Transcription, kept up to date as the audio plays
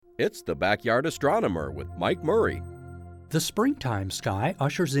It's the Backyard Astronomer with Mike Murray. The springtime sky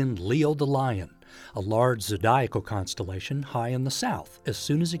ushers in Leo the Lion, a large zodiacal constellation high in the south as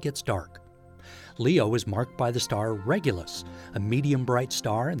soon as it gets dark. Leo is marked by the star Regulus, a medium bright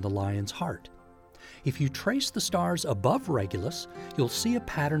star in the lion's heart. If you trace the stars above Regulus, you'll see a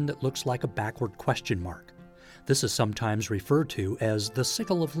pattern that looks like a backward question mark. This is sometimes referred to as the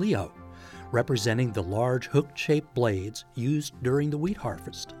sickle of Leo, representing the large hook-shaped blades used during the wheat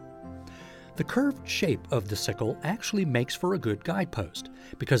harvest. The curved shape of the sickle actually makes for a good guidepost,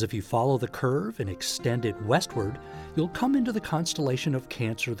 because if you follow the curve and extend it westward, you'll come into the constellation of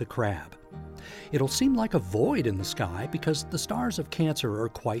Cancer the Crab. It'll seem like a void in the sky because the stars of Cancer are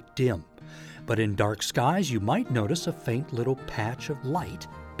quite dim, but in dark skies you might notice a faint little patch of light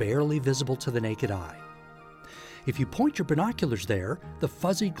barely visible to the naked eye. If you point your binoculars there, the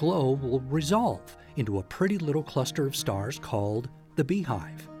fuzzy glow will resolve into a pretty little cluster of stars called the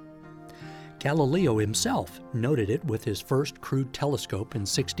Beehive. Galileo himself noted it with his first crude telescope in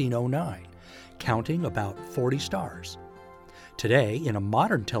 1609, counting about 40 stars. Today, in a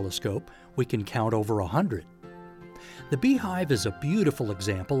modern telescope, we can count over 100. The Beehive is a beautiful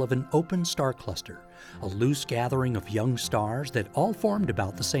example of an open star cluster, a loose gathering of young stars that all formed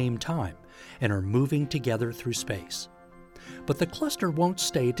about the same time and are moving together through space. But the cluster won't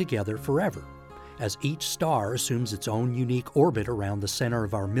stay together forever. As each star assumes its own unique orbit around the center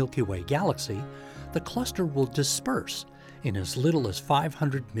of our Milky Way galaxy, the cluster will disperse in as little as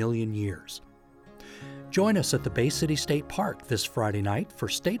 500 million years. Join us at the Bay City State Park this Friday night for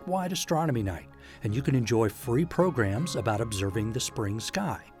statewide astronomy night, and you can enjoy free programs about observing the spring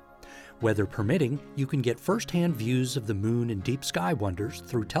sky. Weather permitting, you can get first-hand views of the moon and deep sky wonders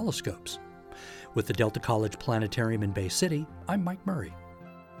through telescopes. With the Delta College Planetarium in Bay City, I'm Mike Murray.